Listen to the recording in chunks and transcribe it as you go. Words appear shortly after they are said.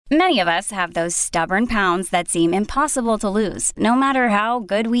Many of us have those stubborn pounds that seem impossible to lose, no matter how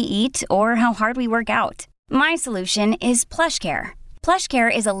good we eat or how hard we work out. My solution is PlushCare.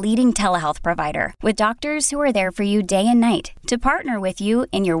 PlushCare is a leading telehealth provider with doctors who are there for you day and night to partner with you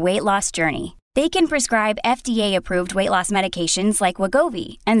in your weight loss journey. They can prescribe FDA-approved weight loss medications like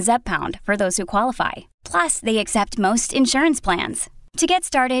Wegovy and Zepbound for those who qualify. Plus, they accept most insurance plans. To get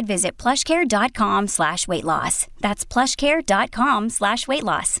started, visit plushcare.com/weightloss. That's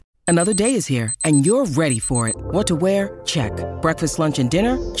plushcare.com/weightloss. Another day is here, and you're ready for it. What to wear? Check. Breakfast, lunch, and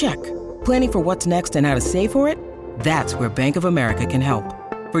dinner? Check. Planning for what's next and how to save for it? That's where Bank of America can help.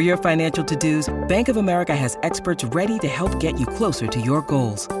 For your financial to-dos, Bank of America has experts ready to help get you closer to your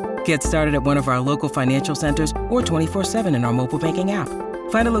goals. Get started at one of our local financial centers or 24/7 in our mobile banking app.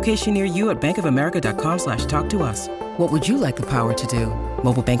 Find a location near you at bankofamerica.com/talktous. What would you like the power to do?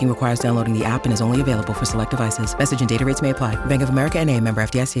 Mobile banking requires downloading the app and is only available for select devices. Message and data rates may apply. Bank of America N.A., member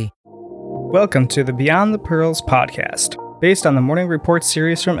FDIC. Welcome to the Beyond the Pearls podcast, based on the Morning Report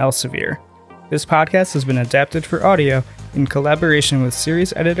series from Elsevier. This podcast has been adapted for audio in collaboration with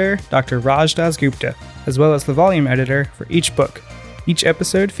series editor Dr. Raj Dasgupta, as well as the volume editor for each book. Each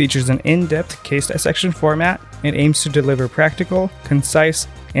episode features an in-depth case dissection format and aims to deliver practical, concise,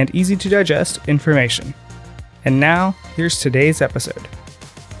 and easy-to-digest information. And now, here's today's episode.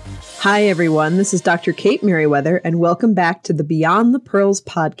 Hi, everyone. This is Dr. Kate Merriweather, and welcome back to the Beyond the Pearls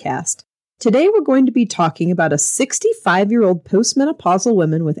podcast. Today, we're going to be talking about a 65-year-old postmenopausal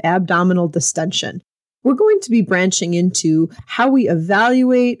woman with abdominal distension. We're going to be branching into how we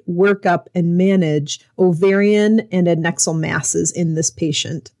evaluate, work up, and manage ovarian and adnexal masses in this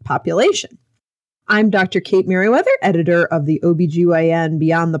patient population. I'm Dr. Kate Merriweather, editor of the OBGYN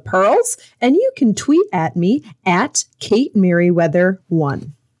Beyond the Pearls, and you can tweet at me at Kate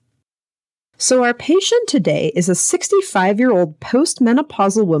Merriweather1. So our patient today is a 65-year-old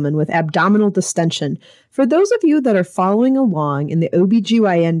postmenopausal woman with abdominal distension. For those of you that are following along in the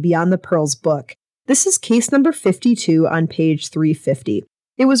OBGYN Beyond the Pearls book, this is case number 52 on page 350.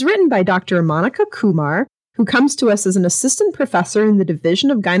 It was written by Dr. Monica Kumar, who comes to us as an assistant professor in the Division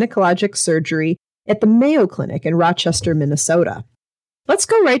of Gynecologic Surgery at the Mayo Clinic in Rochester, Minnesota. Let's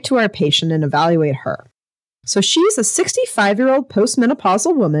go right to our patient and evaluate her. So she's a 65-year-old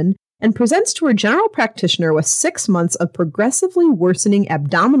postmenopausal woman and presents to her general practitioner with 6 months of progressively worsening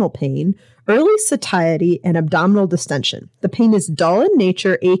abdominal pain, early satiety, and abdominal distension. The pain is dull in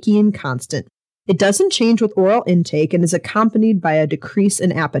nature, achy, and constant. It doesn't change with oral intake and is accompanied by a decrease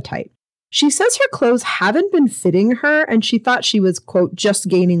in appetite. She says her clothes haven't been fitting her and she thought she was, quote, just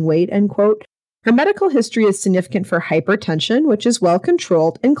gaining weight, end quote. Her medical history is significant for hypertension, which is well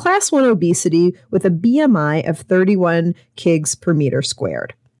controlled, and class 1 obesity with a BMI of 31 kgs per meter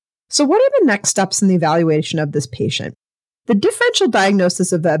squared. So what are the next steps in the evaluation of this patient? The differential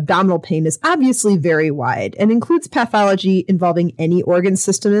diagnosis of abdominal pain is obviously very wide and includes pathology involving any organ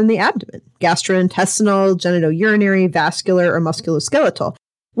system in the abdomen, gastrointestinal, genitourinary, vascular, or musculoskeletal.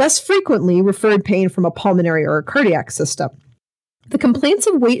 Less frequently referred pain from a pulmonary or a cardiac system. The complaints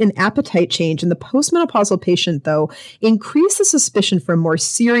of weight and appetite change in the postmenopausal patient, though, increase the suspicion for more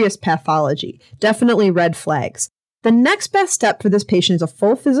serious pathology, definitely red flags. The next best step for this patient is a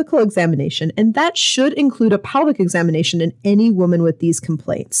full physical examination, and that should include a pelvic examination in any woman with these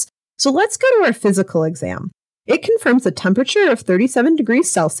complaints. So let's go to our physical exam. It confirms a temperature of 37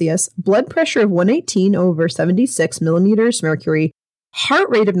 degrees Celsius, blood pressure of 118 over 76 millimeters mercury, heart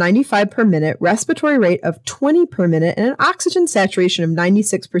rate of 95 per minute, respiratory rate of 20 per minute, and an oxygen saturation of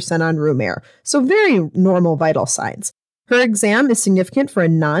 96% on room air. So very normal vital signs. Her exam is significant for a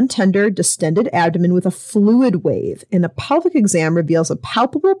non-tender, distended abdomen with a fluid wave, and a pelvic exam reveals a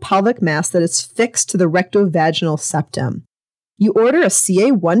palpable pelvic mass that is fixed to the rectovaginal septum. You order a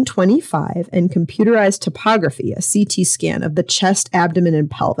CA-125 and computerized topography, a CT scan of the chest, abdomen,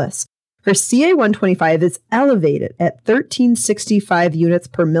 and pelvis. Her CA-125 is elevated at 1365 units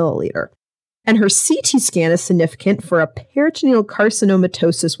per milliliter. And her CT scan is significant for a peritoneal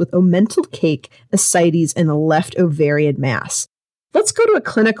carcinomatosis with omental cake, ascites, and a left ovarian mass. Let's go to a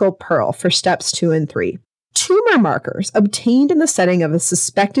clinical pearl for steps 2 and 3. Tumor markers obtained in the setting of a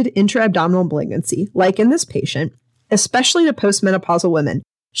suspected intra-abdominal malignancy, like in this patient, especially to postmenopausal women,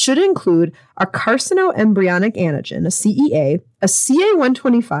 should include a carcinoembryonic antigen, a CEA, a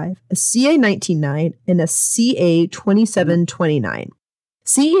CA-125, a CA-19-9, and a CA-2729.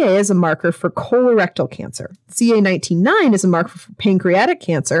 CEA is a marker for colorectal cancer. CA-19-9 is a marker for pancreatic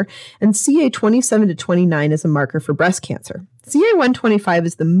cancer, and CA-27-29 is a marker for breast cancer. CA-125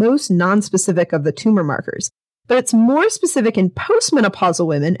 is the most nonspecific of the tumor markers. but it's more specific in postmenopausal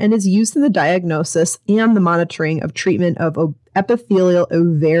women and is used in the diagnosis and the monitoring of treatment of epithelial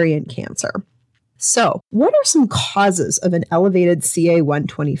ovarian cancer. So, what are some causes of an elevated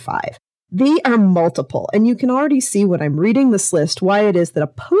CA-125? They are multiple, and you can already see when I'm reading this list why it is that a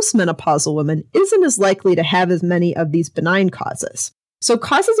postmenopausal woman isn't as likely to have as many of these benign causes. So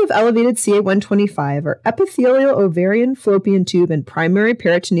causes of elevated CA-125 are epithelial ovarian fallopian tube and primary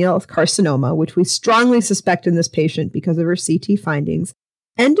peritoneal carcinoma, which we strongly suspect in this patient because of her CT findings,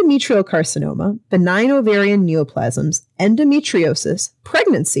 endometrial carcinoma, benign ovarian neoplasms, endometriosis,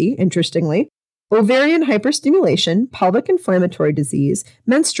 pregnancy, interestingly, ovarian hyperstimulation, pelvic inflammatory disease,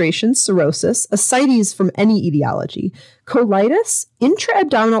 menstruation, cirrhosis, ascites from any etiology, colitis,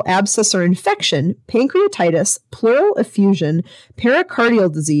 intra-abdominal abscess or infection, pancreatitis, pleural effusion, pericardial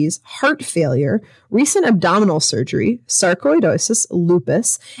disease, heart failure, recent abdominal surgery, sarcoidosis,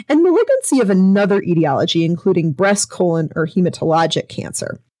 lupus, and malignancy of another etiology, including breast, colon, or hematologic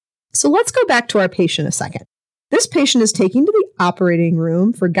cancer. So let's go back to our patient a second. This patient is taken to the operating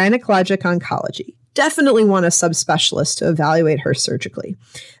room for gynecologic oncology. Definitely want a subspecialist to evaluate her surgically.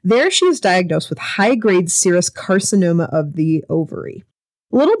 There she is diagnosed with high-grade serous carcinoma of the ovary.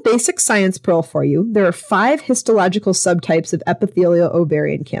 A little basic science pearl for you. There are 5 histological subtypes of epithelial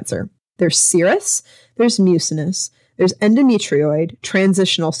ovarian cancer. There's serous, there's mucinous, there's endometrioid,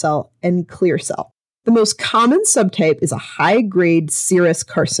 transitional cell, and clear cell. The most common subtype is a high-grade serous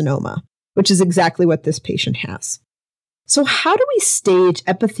carcinoma, which is exactly what this patient has. So how do we stage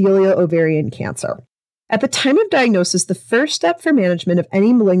epithelial ovarian cancer? At the time of diagnosis, the first step for management of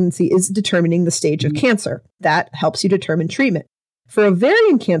any malignancy is determining the stage of cancer. That helps you determine treatment. For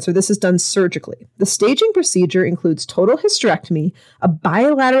ovarian cancer, this is done surgically. The staging procedure includes total hysterectomy, a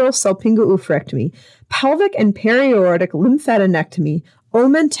bilateral salpingo-oophorectomy, pelvic and periaortic lymphadenectomy,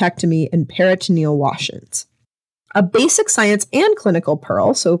 omentectomy, and peritoneal wash-ins. A basic science and clinical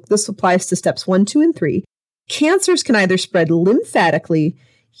pearl, so this applies to steps 1, 2, and 3, cancers can either spread lymphatically,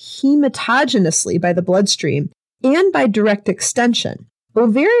 hematogenously by the bloodstream, and by direct extension.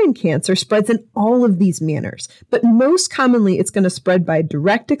 Ovarian cancer spreads in all of these manners, but most commonly it's going to spread by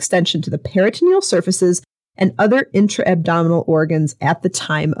direct extension to the peritoneal surfaces and other intra-abdominal organs at the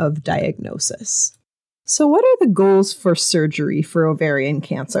time of diagnosis. So what are the goals for surgery for ovarian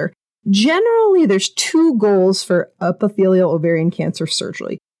cancer? Generally, there's 2 goals for epithelial ovarian cancer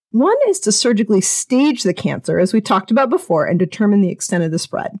surgery. One is to surgically stage the cancer, as we talked about before, and determine the extent of the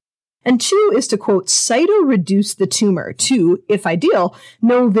spread. And 2 is to, quote, cytoreduce the tumor to, if ideal,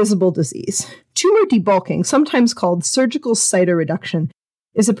 no visible disease. Tumor debulking, sometimes called surgical cytoreduction,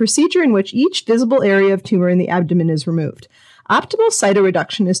 is a procedure in which each visible area of tumor in the abdomen is removed. Optimal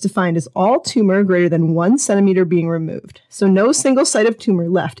cytoreduction is defined as all tumor greater than 1 centimeter being removed. So no single site of tumor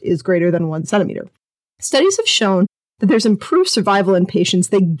left is greater than 1 centimeter. Studies have shown that there's improved survival in patients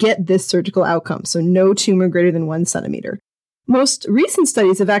that get this surgical outcome, so no tumor greater than 1 centimeter. Most recent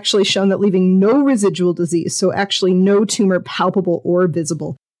studies have actually shown that leaving no residual disease, so actually no tumor palpable or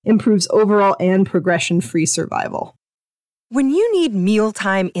visible, improves overall and progression-free survival. When you need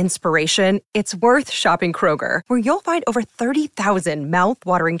mealtime inspiration, it's worth shopping Kroger, where you'll find over 30,000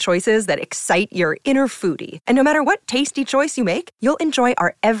 mouth-watering choices that excite your inner foodie. And no matter what tasty choice you make, you'll enjoy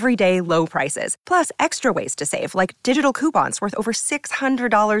our everyday low prices, plus extra ways to save, like digital coupons worth over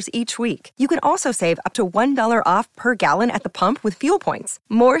 $600 each week. You can also save up to $1 off per gallon at the pump with fuel points.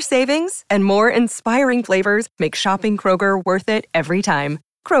 More savings and more inspiring flavors make shopping Kroger worth it every time.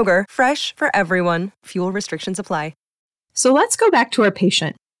 Kroger, fresh for everyone. Fuel restrictions apply. So let's go back to our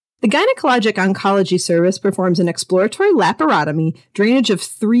patient. The Gynecologic Oncology Service performs an exploratory laparotomy, drainage of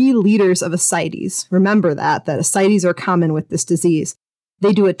 3 liters of ascites. Remember that ascites are common with this disease.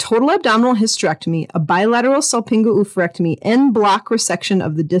 They do a total abdominal hysterectomy, a bilateral salpingo-oophorectomy, en bloc resection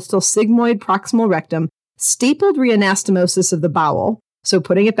of the distal sigmoid proximal rectum, stapled reanastomosis of the bowel, so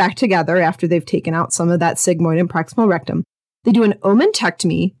putting it back together after they've taken out some of that sigmoid and proximal rectum. They do an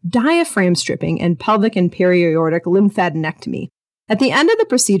omentectomy, diaphragm stripping, and pelvic and periaortic lymphadenectomy. At the end of the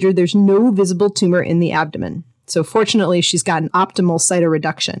procedure, there's no visible tumor in the abdomen. So fortunately, she's got an optimal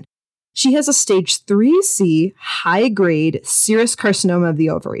cytoreduction. She has a stage 3C high-grade serous carcinoma of the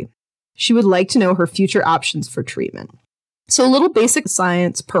ovary. She would like to know her future options for treatment. So a little basic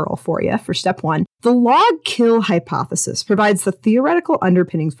science pearl for you for step 1. The log-kill hypothesis provides the theoretical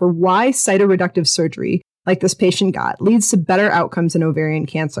underpinnings for why cytoreductive surgery, like this patient got, leads to better outcomes in ovarian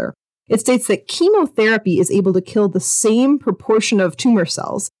cancer. It states that chemotherapy is able to kill the same proportion of tumor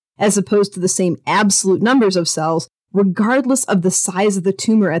cells, as opposed to the same absolute numbers of cells, regardless of the size of the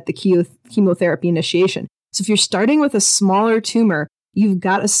tumor at the chemotherapy initiation. So if you're starting with a smaller tumor, you've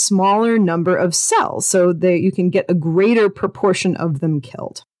got a smaller number of cells, so that you can get a greater proportion of them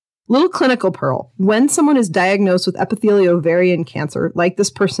killed. Little clinical pearl. When someone is diagnosed with epithelial ovarian cancer, like this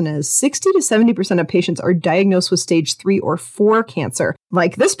person is, 60 to 70% of patients are diagnosed with stage 3 or 4 cancer,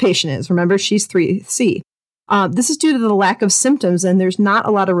 like this patient is. Remember, she's 3C. This is due to the lack of symptoms, and there's not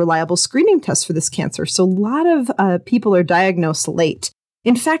a lot of reliable screening tests for this cancer, so a lot of people are diagnosed late.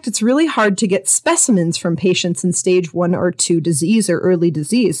 In fact, it's really hard to get specimens from patients in stage 1 or 2 disease or early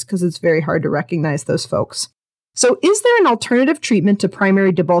disease because it's very hard to recognize those folks. So is there an alternative treatment to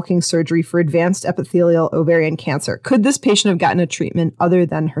primary debulking surgery for advanced epithelial ovarian cancer? Could this patient have gotten a treatment other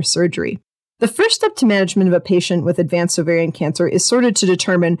than her surgery? The first step to management of a patient with advanced ovarian cancer is sort of to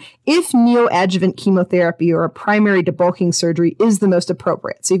determine if neoadjuvant chemotherapy or a primary debulking surgery is the most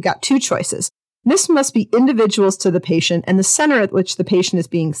appropriate. So you've got 2 choices. This must be individuals to the patient and the center at which the patient is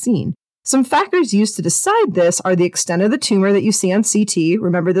being seen. Some factors used to decide this are the extent of the tumor that you see on CT.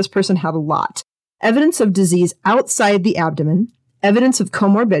 Remember, this person had a lot. Evidence of disease outside the abdomen, evidence of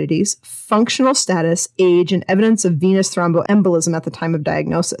comorbidities, functional status, age, and evidence of venous thromboembolism at the time of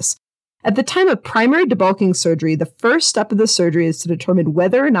diagnosis. At the time of primary debulking surgery, the first step of the surgery is to determine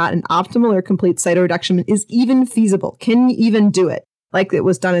whether or not an optimal or complete cytoreduction is even feasible. Can you even do it, like it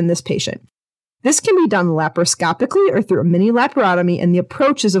was done in this patient? This can be done laparoscopically or through a mini laparotomy, and the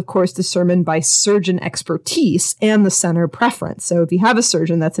approach is, of course, determined by surgeon expertise and the center preference. So if you have a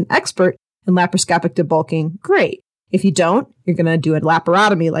surgeon that's an expert in laparoscopic debulking, great. If you don't, you're going to do a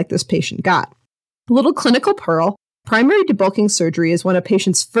laparotomy like this patient got. A little clinical pearl. Primary debulking surgery is when a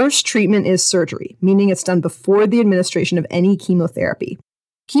patient's first treatment is surgery, meaning it's done before the administration of any chemotherapy.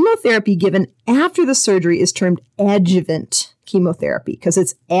 Chemotherapy given after the surgery is termed adjuvant chemotherapy because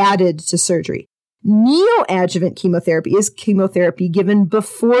it's added to surgery. Neoadjuvant chemotherapy is chemotherapy given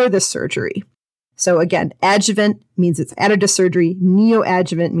before the surgery. So again, adjuvant means it's added to surgery.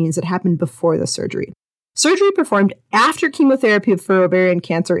 Neoadjuvant means it happened before the surgery. Surgery performed after chemotherapy for ovarian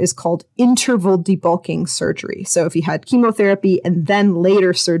cancer is called interval debulking surgery. So if you had chemotherapy and then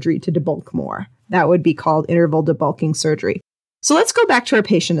later surgery to debulk more, that would be called interval debulking surgery. So let's go back to our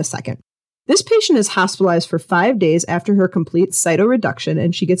patient a second. This patient is hospitalized for 5 days after her complete cytoreduction,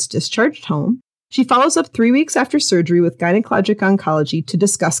 and she gets discharged home. She follows up 3 weeks after surgery with gynecologic oncology to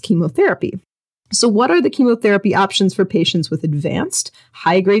discuss chemotherapy. So what are the chemotherapy options for patients with advanced,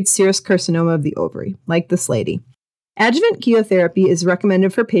 high-grade serous carcinoma of the ovary, like this lady? Adjuvant chemotherapy is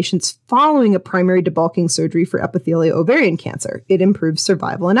recommended for patients following a primary debulking surgery for epithelial ovarian cancer. It improves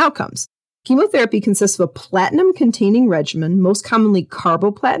survival and outcomes. Chemotherapy consists of a platinum-containing regimen, most commonly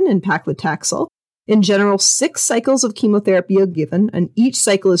carboplatin and paclitaxel. In general, 6 cycles of chemotherapy are given, and each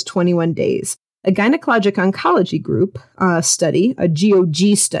cycle is 21 days. A gynecologic oncology group study, a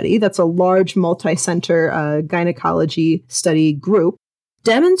GOG study, that's a large multi-center gynecology study group,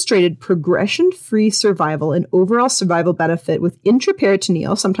 demonstrated progression-free survival and overall survival benefit with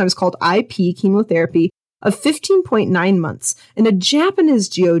intraperitoneal, sometimes called IP, chemotherapy of 15.9 months. And a Japanese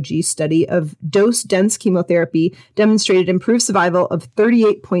GOG study of dose-dense chemotherapy demonstrated improved survival of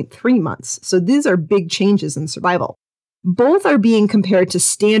 38.3 months. So these are big changes in survival. Both are being compared to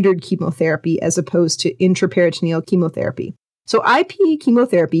standard chemotherapy as opposed to intraperitoneal chemotherapy. So IP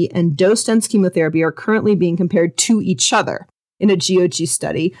chemotherapy and dose-dense chemotherapy are currently being compared to each other in a GOG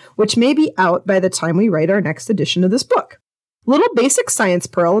study, which may be out by the time we write our next edition of this book. Little basic science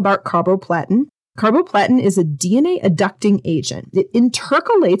pearl about carboplatin. Carboplatin is a DNA adducting agent. It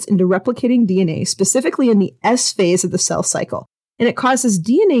intercalates into replicating DNA, specifically in the S phase of the cell cycle, and it causes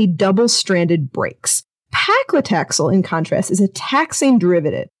DNA double-stranded breaks. Paclitaxel, in contrast, is a taxane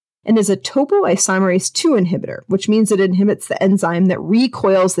derivative and is a topoisomerase II inhibitor, which means it inhibits the enzyme that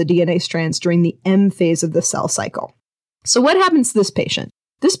recoils the DNA strands during the M phase of the cell cycle. So what happens to this patient?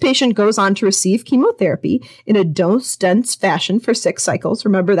 This patient goes on to receive chemotherapy in a dose-dense fashion for 6 cycles.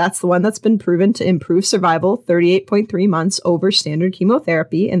 Remember, that's the one that's been proven to improve survival 38.3 months over standard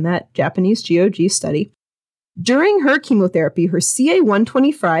chemotherapy in that Japanese GOG study. During her chemotherapy, her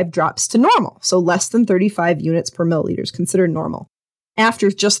CA-125 drops to normal, so less than 35 units per milliliter, considered normal, after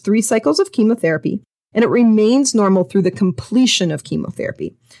just 3 cycles of chemotherapy, and it remains normal through the completion of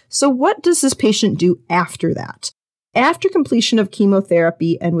chemotherapy. So what does this patient do after that? After completion of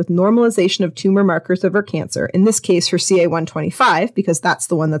chemotherapy and with normalization of tumor markers of her cancer, in this case her CA-125, because that's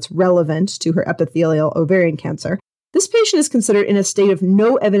the one that's relevant to her epithelial ovarian cancer, this patient is considered in a state of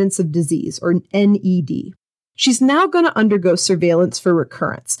no evidence of disease, or NED. She's now going to undergo surveillance for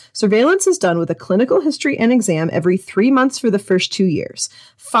recurrence. Surveillance is done with a clinical history and exam every 3 months for the first 2 years.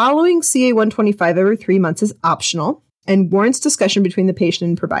 Following CA-125 every 3 months is optional and warrants discussion between the patient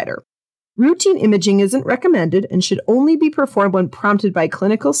and provider. Routine imaging isn't recommended and should only be performed when prompted by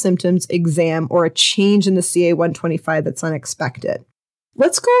clinical symptoms, exam, or a change in the CA-125 that's unexpected.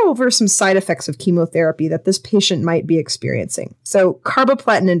 Let's go over some side effects of chemotherapy that this patient might be experiencing. So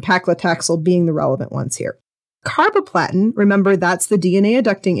carboplatin and paclitaxel being the relevant ones here. Carboplatin, remember that's the DNA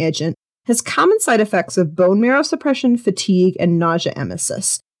adducting agent, has common side effects of bone marrow suppression, fatigue, and nausea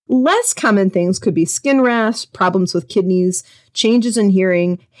emesis. Less common things could be skin rash, problems with kidneys, changes in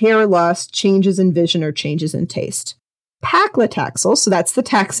hearing, hair loss, changes in vision, or changes in taste. Paclitaxel, so that's the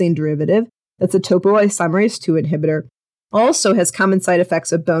taxane derivative, that's a topoisomerase II inhibitor, also has common side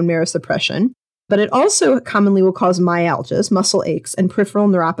effects of bone marrow suppression, but it also commonly will cause myalgias, muscle aches, and peripheral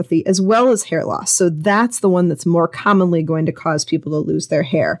neuropathy, as well as hair loss. So that's the one that's more commonly going to cause people to lose their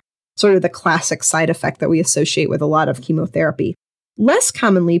hair, sort of the classic side effect that we associate with a lot of chemotherapy. Less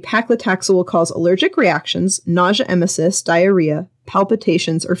commonly, paclitaxel will cause allergic reactions, nausea emesis, diarrhea,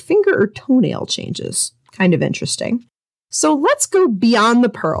 palpitations, or finger or toenail changes. Kind of interesting. So let's go beyond the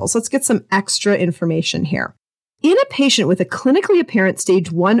pearls. Let's get some extra information here. In a patient with a clinically apparent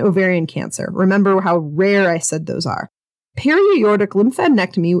stage 1 ovarian cancer, remember how rare I said those are, perioaortic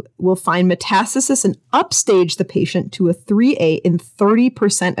lymphadenectomy will find metastasis and upstage the patient to a 3A in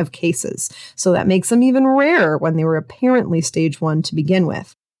 30% of cases. So that makes them even rarer when they were apparently stage 1 to begin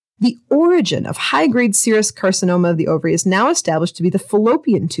with. The origin of high-grade serous carcinoma of the ovary is now established to be the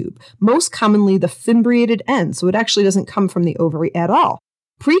fallopian tube, most commonly the fimbriated end, so it actually doesn't come from the ovary at all.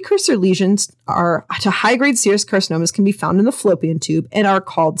 Precursor lesions to high-grade serous carcinomas can be found in the fallopian tube and are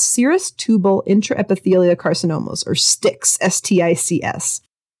called serous tubal intraepithelial carcinomas, or STICs, S-T-I-C-S.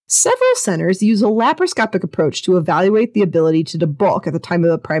 Several centers use a laparoscopic approach to evaluate the ability to debulk at the time of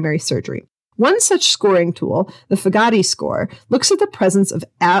the primary surgery. One such scoring tool, the Fagati score, looks at the presence of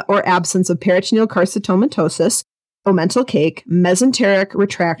or absence of peritoneal carcinomatosis, omental cake, mesenteric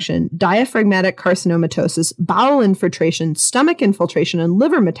retraction, diaphragmatic carcinomatosis, bowel infiltration, stomach infiltration, and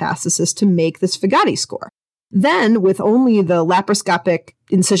liver metastasis to make this Fagati score. Then, with only the laparoscopic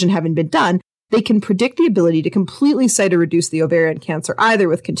incision having been done, they can predict the ability to completely cytoreduce the ovarian cancer, either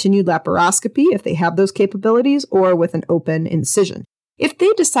with continued laparoscopy, if they have those capabilities, or with an open incision. If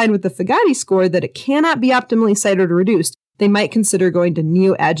they decide with the Fagati score that it cannot be optimally cytoreduced, they might consider going to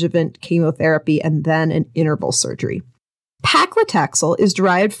neoadjuvant chemotherapy and then an interval surgery. Paclitaxel is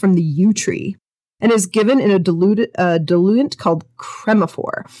derived from the yew tree and is given in a diluent called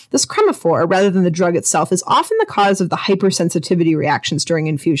cremophor. This cremophor, rather than the drug itself, is often the cause of the hypersensitivity reactions during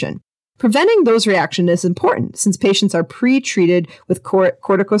infusion. Preventing those reactions is important since patients are pre-treated with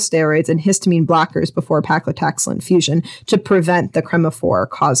corticosteroids and histamine blockers before paclitaxel infusion to prevent the cremophor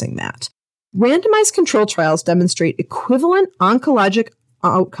causing that. Randomized control trials demonstrate equivalent oncologic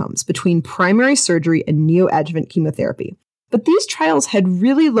outcomes between primary surgery and neoadjuvant chemotherapy. But these trials had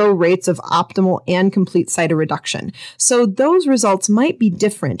really low rates of optimal and complete cytoreduction, so those results might be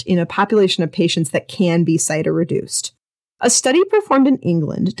different in a population of patients that can be cytoreduced. A study performed in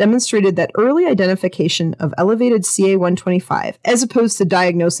England demonstrated that early identification of elevated CA-125, as opposed to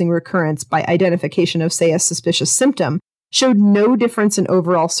diagnosing recurrence by identification of, say, a suspicious symptom, showed no difference in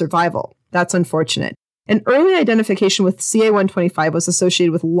overall survival. That's unfortunate. And early identification with CA-125 was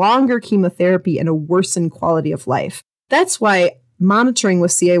associated with longer chemotherapy and a worsened quality of life. That's why monitoring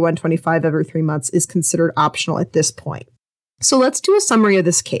with CA-125 every 3 months is considered optional at this point. So let's do a summary of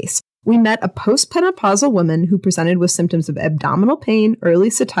this case. We met a post-menopausal woman who presented with symptoms of abdominal pain,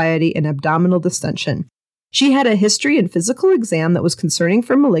 early satiety, and abdominal distension. She had a history and physical exam that was concerning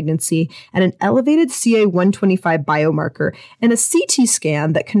for malignancy and an elevated CA-125 biomarker and a CT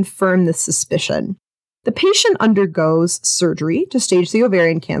scan that confirmed this suspicion. The patient undergoes surgery to stage the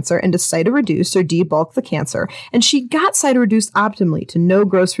ovarian cancer and to cytoreduce or debulk the cancer, and she got cytoreduced optimally to no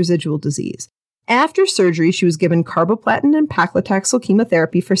gross residual disease. After surgery, she was given carboplatin and paclitaxel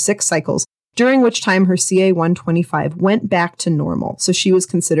chemotherapy for 6 cycles, during which time her CA-125 went back to normal, so she was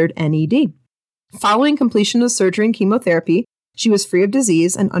considered NED. Following completion of surgery and chemotherapy, she was free of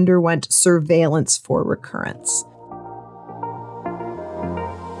disease and underwent surveillance for recurrence.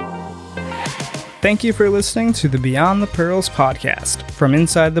 Thank you for listening to the Beyond the Pearls podcast from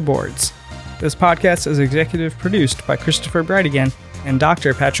Inside the Boards. This podcast is executive produced by Christopher Brightigan and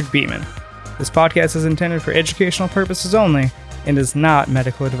Dr. Patrick Beeman. This podcast is intended for educational purposes only and is not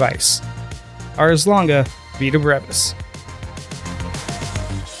medical advice. Ars longa, vita brevis.